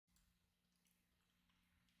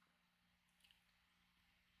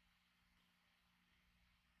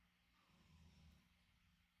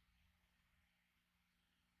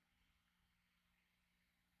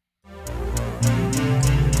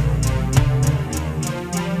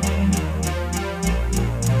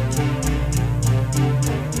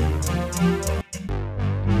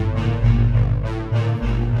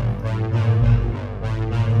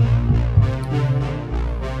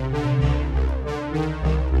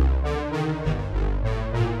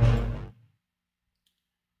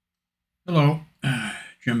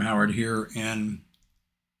Jim Howard here in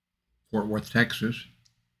Fort Worth, Texas.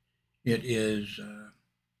 It is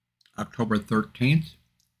October 13th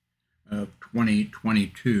of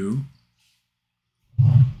 2022,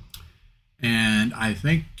 and I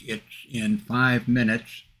think it's in 5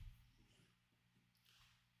 minutes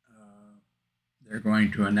they're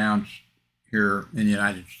going to announce here in the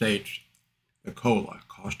United States the COLA,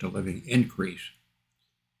 cost of living increase,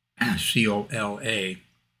 COLA.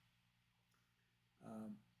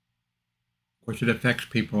 Of course, it affects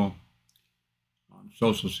people on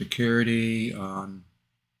Social Security, on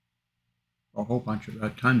a whole bunch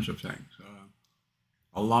of tons of things.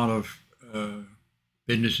 A lot of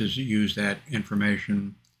businesses use that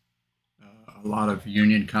information. A lot of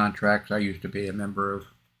union contracts. I used to be a member of,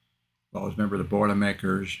 well, I was a member of the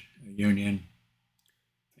Boilermakers Union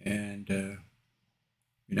and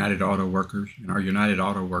United Auto Workers. And our United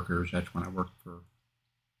Auto Workers, that's when I worked for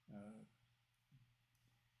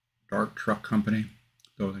Dart Truck Company,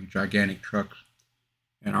 building gigantic trucks.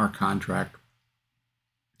 And our contract,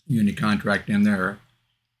 union contract in there,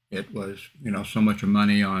 it was, so much of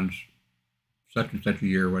money on such and such a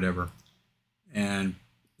year, whatever. And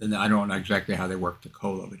then I don't know exactly how they work the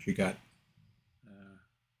COLA, but you got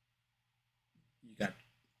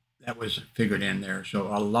that was figured in there.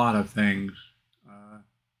 So a lot of things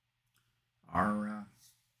are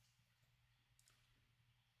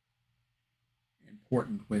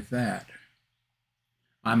important with that.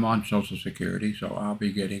 I'm on Social Security, so I'll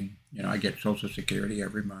be getting, I get Social Security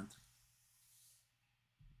every month.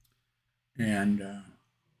 And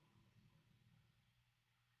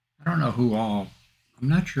I don't know who all, I'm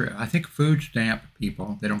not sure. I think food stamp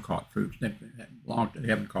people, they don't call it food, they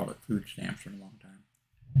haven't called it food stamps in a long time.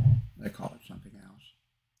 They call it something else.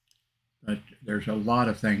 But there's a lot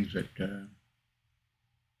of things that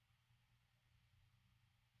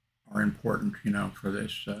are important, for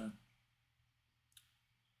this.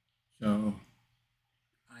 So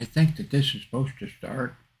I think that this is supposed to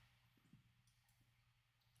start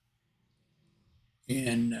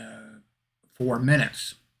in 4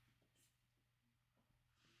 minutes.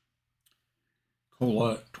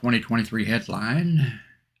 COLA 2023 headline,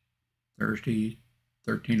 Thursday,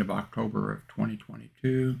 13th of October of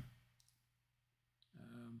 2022.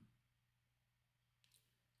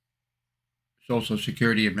 Social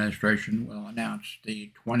Security Administration will announce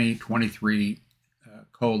the 2023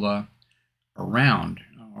 COLA around,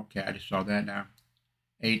 okay, I just saw that now,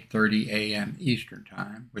 8:30 a.m. Eastern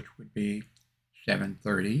Time, which would be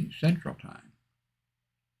 7:30 Central Time.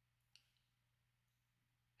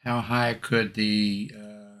 How high could the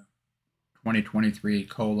 2023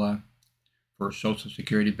 COLA for Social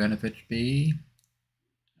Security benefits be?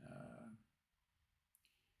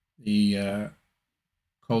 The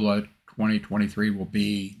COLA 2023 will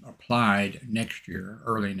be applied next year,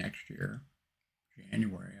 early next year,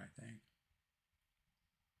 January, I think.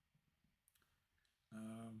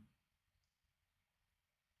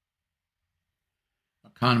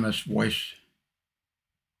 Economists voice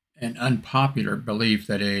an unpopular belief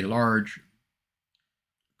that a large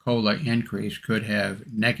COLA increase could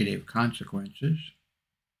have negative consequences.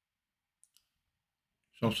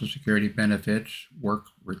 Social Security benefits, work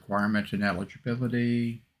requirements and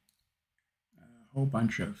eligibility, a whole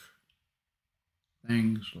bunch of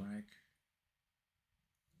things like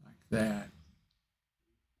that.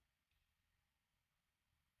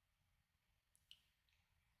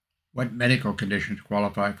 What medical conditions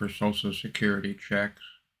qualify for Social Security checks?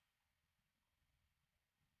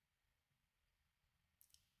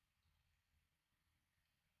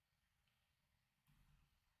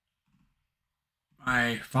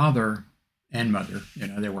 My father and mother,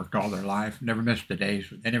 they worked all their life, they never missed a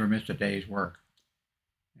day's work.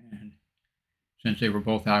 And since they were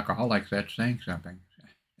both alcoholics, that's saying something.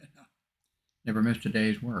 Never missed a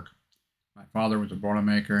day's work. My father was a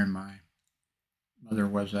Boilermaker and my mother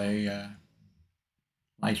was a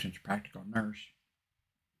licensed practical nurse.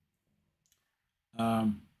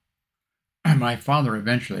 My father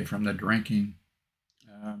eventually, from the drinking,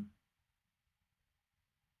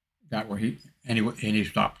 got where he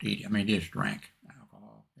stopped eating. I mean, he just drank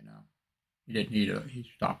alcohol, He didn't eat he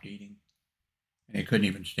stopped eating. And he couldn't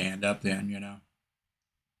even stand up then,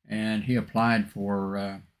 And he applied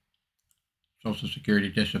for Social Security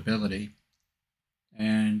disability,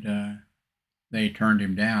 and they turned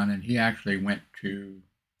him down, and he actually went to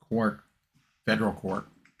court, federal court,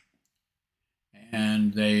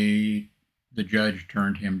 and the judge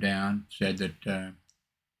turned him down, said that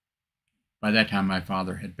by that time my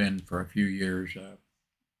father had been for a few years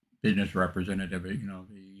business representative, the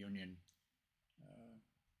union,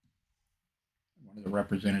 one of the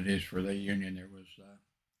representatives for the union. There was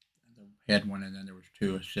the head one, and then there was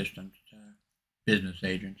two assistant business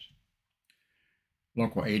agents.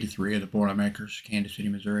 Local 83 of the Boilermakers, Kansas City,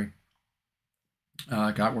 Missouri.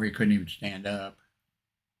 Got where he couldn't even stand up.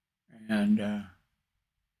 And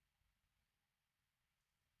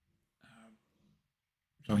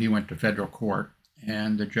so he went to federal court,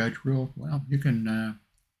 and the judge ruled, well, you can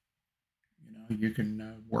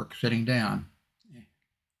work sitting down.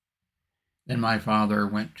 Then my father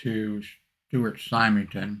went to Stuart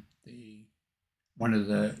Symington, one of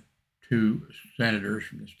the two senators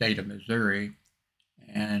from the state of Missouri,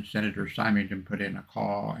 and Senator Symington put in a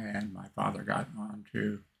call, and my father got on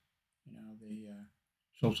to, the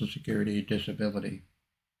Social Security disability.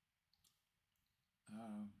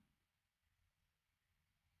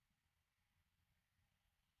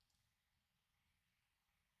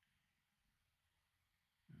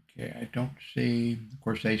 Okay, I don't see, of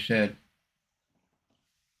course they said,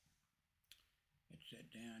 it said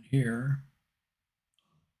down here,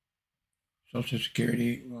 Social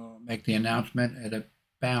Security will make the announcement at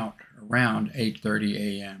around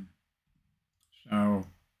 8:30 a.m. So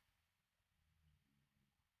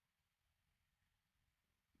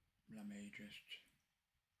let me just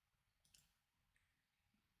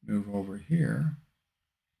move over here.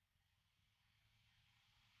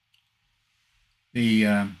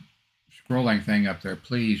 The scrolling thing up there,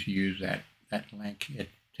 please use that link. It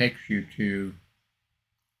takes you to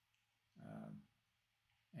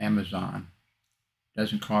Amazon.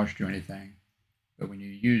 Doesn't cost you anything. But when you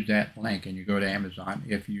use that link and you go to Amazon,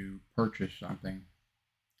 if you purchase something,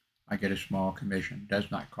 I get a small commission. Does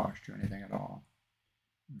not cost you anything at all.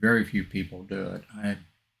 Very few people do it.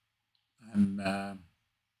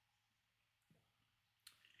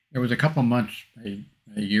 There was a couple months, a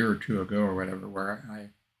year or two ago or whatever, where I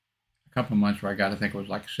got, I think it was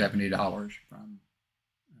like $70 from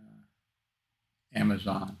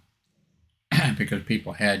Amazon because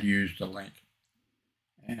people had used the link.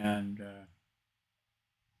 And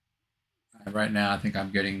right now I think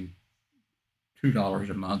I'm getting $2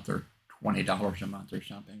 a month or $20 a month or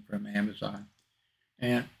something from Amazon.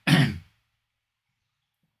 And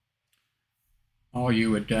all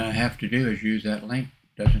you would have to do is use that link.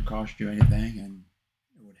 It doesn't cost you anything, and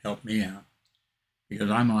it would help me out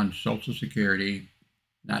because I'm on Social Security,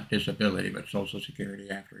 not disability, but Social Security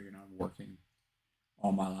after, working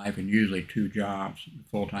all my life and usually two jobs, a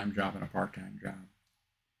full-time job and a part-time job.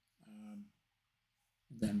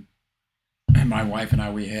 Then my wife and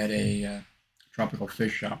I, we had a tropical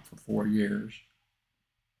fish shop for 4 years.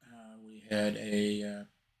 We had a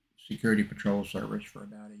security patrol service for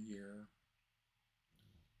about a year.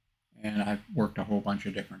 And I've worked a whole bunch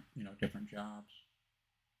of different jobs.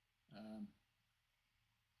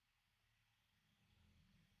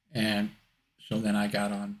 And so then I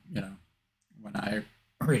got on, when I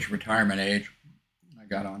reached retirement age, I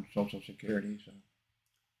got on Social Security. So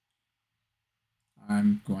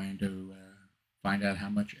I'm going to find out how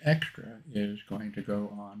much extra is going to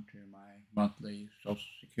go on to my monthly Social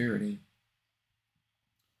Security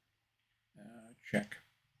check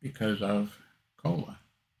because of COLA.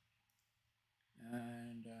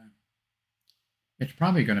 And it's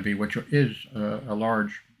probably going to be, which is a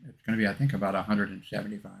large, it's going to be, I think, about $175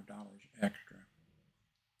 extra.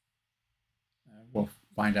 We'll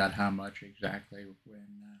find out how much exactly when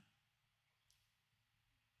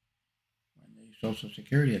the Social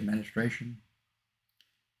Security Administration.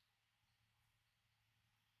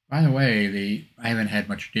 By the way, I haven't had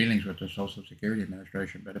much dealings with the Social Security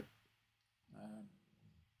Administration, but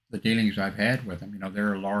the dealings I've had with them,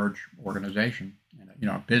 they're a large organization, and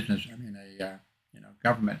a business. A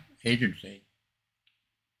government agency.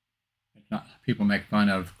 It's not. People make fun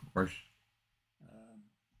of course,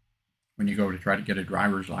 when you go to try to get a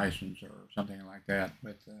driver's license or something like that,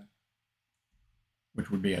 with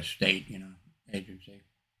which would be a state, agency.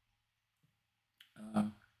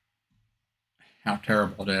 How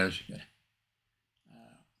terrible it is.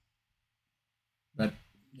 But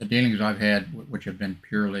the dealings I've had, which have been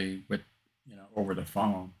purely with, over the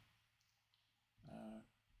phone,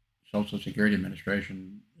 Social Security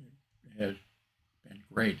Administration has been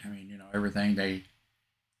great. Everything, they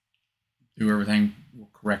do everything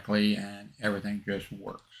correctly, and everything just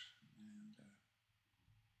works. And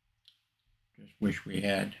just wish we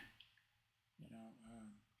had,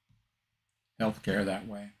 health care that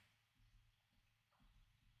way.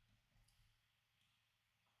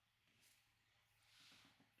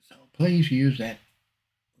 So please use that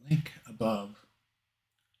link above.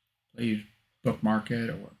 Please bookmark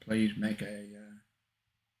it, or please make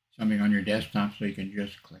something on your desktop so you can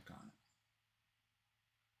just click on it.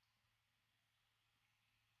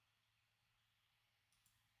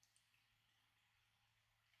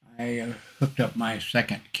 I hooked up my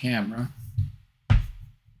second camera.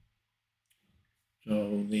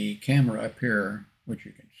 So the camera up here, which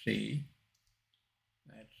you can see,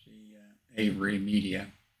 that's the Avery Media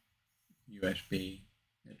USB.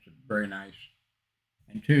 It's very nice.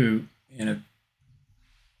 And two, in a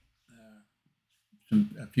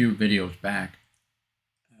few videos back,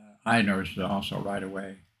 I noticed it also right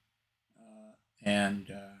away.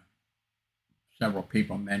 And several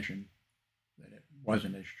people mentioned that it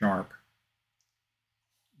wasn't as sharp.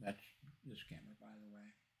 That's this camera, by the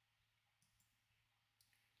way.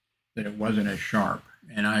 That it wasn't as sharp,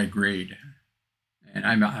 and I agreed. And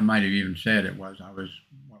I might have even said it was.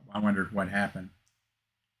 I wondered what happened.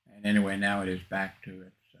 And anyway, now it is back to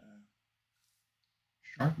its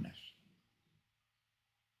sharpness.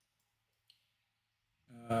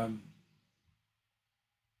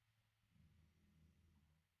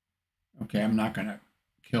 Okay, I'm not going to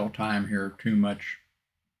kill time here too much.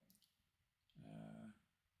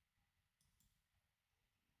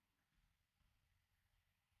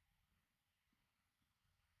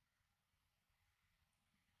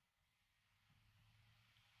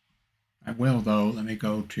 I will, though. Let me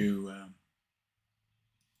go to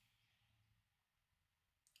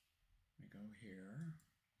here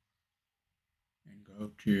and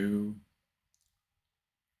go to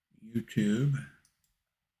YouTube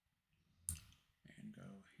and go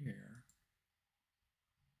here.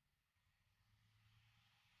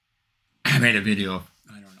 I made a video,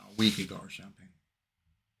 I don't know, a week ago or something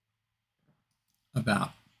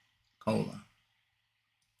about cola.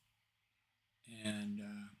 And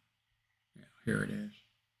yeah, here it is.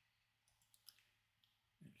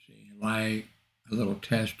 Let's see, like a little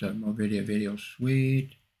test of Movidia Video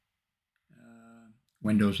Suite,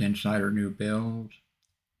 Windows Insider new build,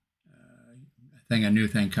 a new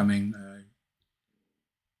thing coming,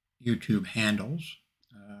 YouTube handles,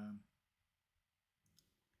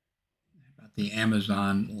 about the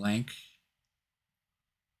Amazon link,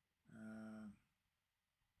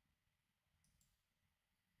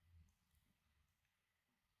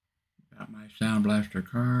 about my Sound Blaster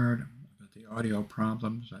card, about the audio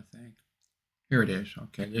problems, I think. Here it is.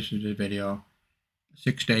 Okay, this is a video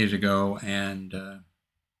 6 days ago, and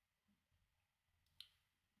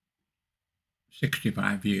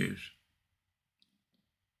 65 views.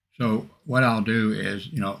 So what I'll do is,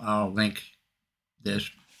 I'll link this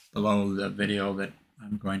below the video that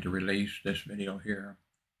I'm going to release, this video here.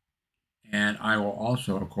 And I will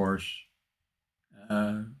also, of course,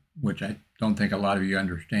 which I don't think a lot of you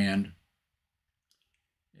understand,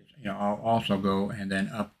 I'll also go and then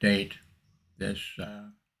update this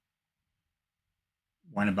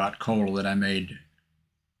one about coal that I made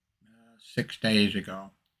 6 days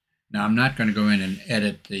ago. Now, I'm not going to go in and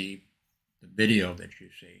edit the video that you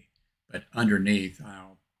see, but underneath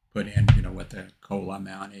I'll put in, what the coal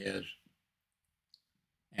amount is.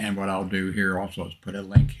 And what I'll do here also is put a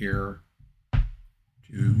link here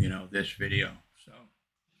to, this video.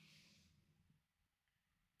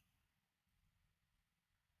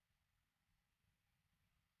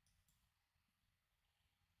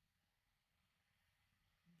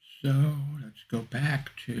 So let's go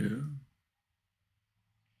back to,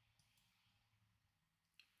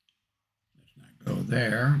 let's not go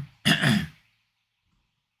there. Oh,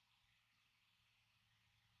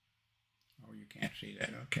 you can't see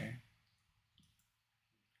that, okay.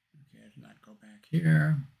 Okay, let's not go back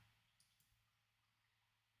here.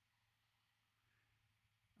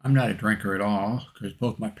 I'm not a drinker at all because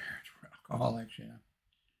both my parents were alcoholics,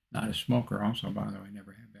 Not a smoker also, by the way,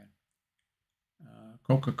 never have been.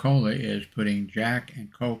 Coca-Cola is putting Jack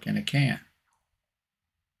and Coke in a can.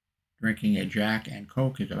 Drinking a Jack and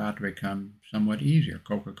Coke is about to become somewhat easier.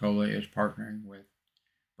 Coca-Cola is partnering with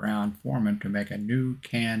Brown-Forman to make a new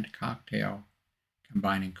canned cocktail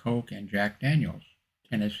combining Coke and Jack Daniel's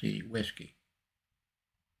Tennessee whiskey.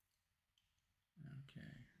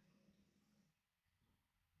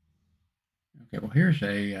 Okay, well, here's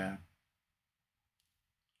a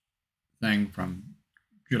thing from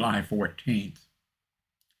July 14th.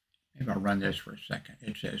 Maybe I'll run this for a second.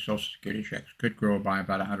 It says Social Security checks could grow by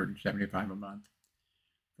about 175 a month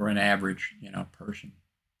for an average, person.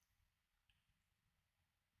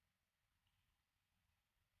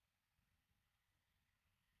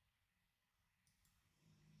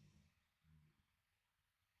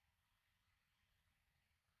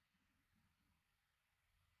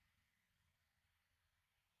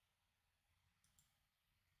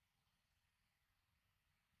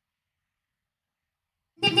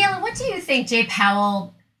 Daniela, what do you think Jay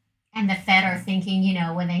Powell and the Fed are thinking,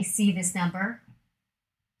 when they see this number?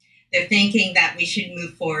 They're thinking that we should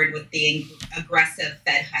move forward with the aggressive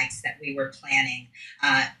Fed hikes that we were planning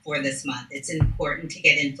for this month. It's important to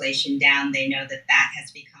get inflation down. They know that that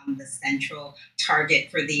has become the central target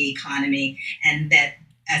for the economy, and that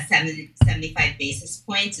 75 basis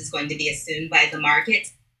points is going to be assumed by the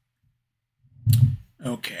markets.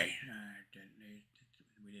 Okay,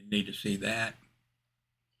 we didn't need to see that.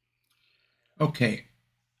 Okay,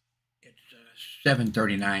 it's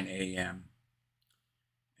 7:39 a.m.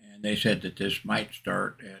 and they said that this might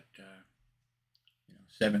start at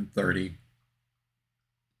 7:30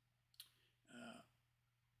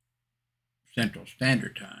 Central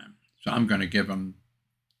Standard Time. So I'm going to give them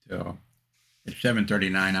till it's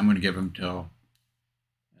 7:39. I'm going to give them till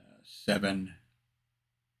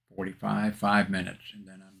 7:45, 5 minutes, and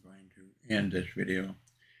then I'm going to end this video.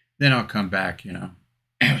 Then I'll come back,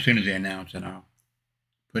 as soon as they announce, and I'll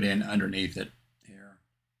put in underneath it here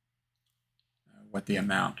what the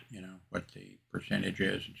amount, what the percentage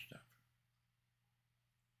is and stuff.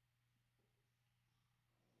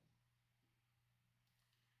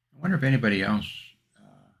 I wonder if anybody else,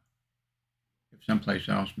 if someplace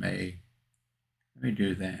else may, let me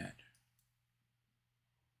do that.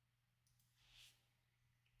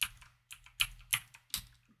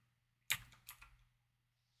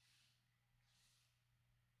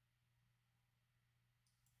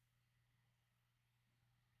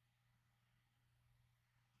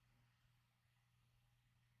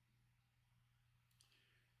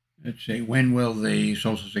 Let's see, when will the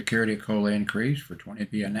Social Security COLA increase for 20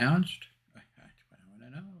 be announced? That's what I want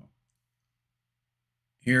to know.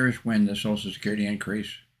 Here's when the Social Security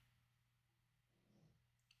increase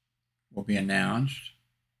will be announced.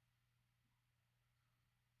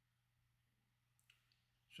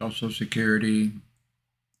 Social Security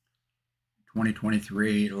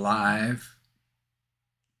 2023 live.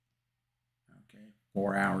 Okay,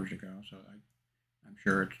 4 hours ago, so I'm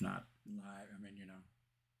sure it's not live. I mean,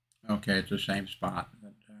 okay, it's the same spot.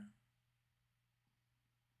 But,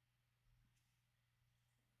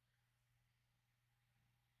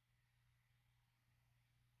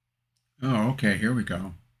 oh, okay, here we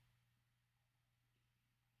go.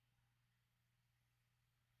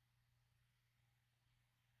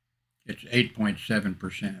 It's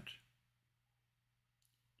 8.7%.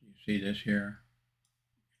 Do you see this here?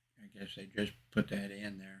 I guess they just put that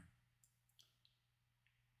in there.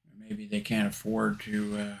 Maybe they can't afford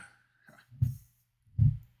to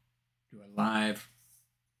do a live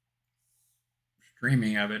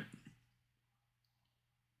streaming of it.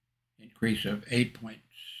 Increase of 8.7%.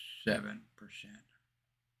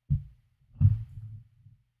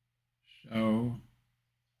 So,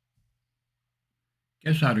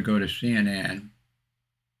 guess I ought to go to CNN.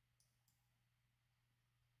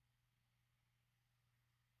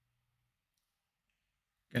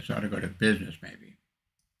 Guess I ought to go to business maybe.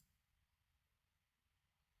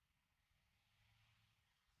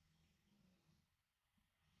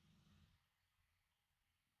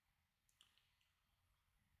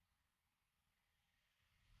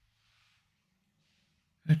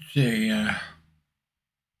 Let's see.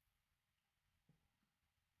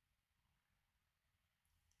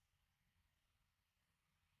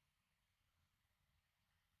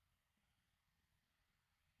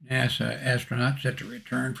 NASA astronaut set to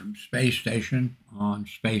return from space station on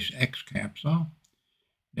SpaceX capsule.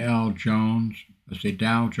 Dow Jones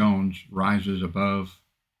rises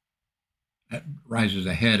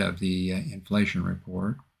ahead of the inflation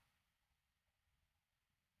report.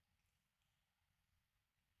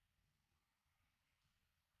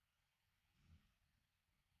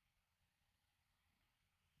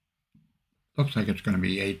 Looks like it's going to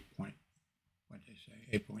be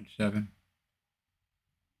 8.7.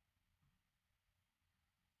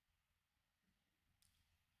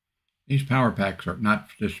 These power packs are not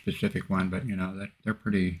this specific one, but they're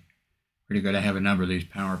pretty good. I have a number of these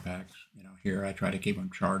power packs. Here I try to keep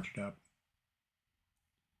them charged up.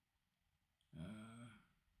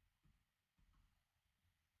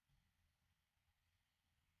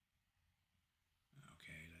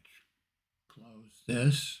 Okay, let's close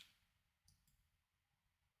this.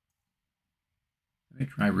 Let me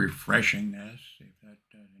try refreshing this, see if that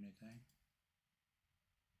does anything.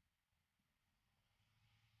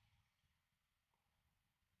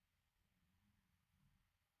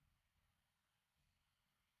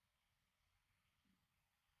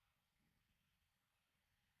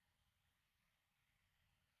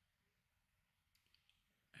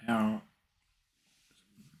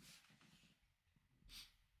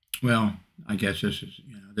 Well, I guess this is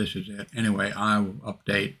it. Anyway, I will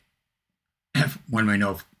update when we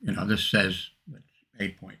know if, this says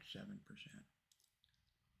 8.7%.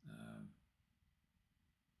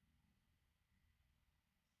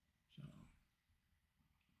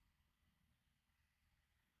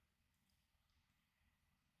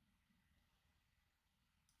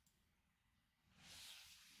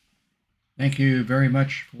 Thank you very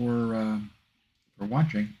much for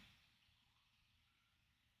watching.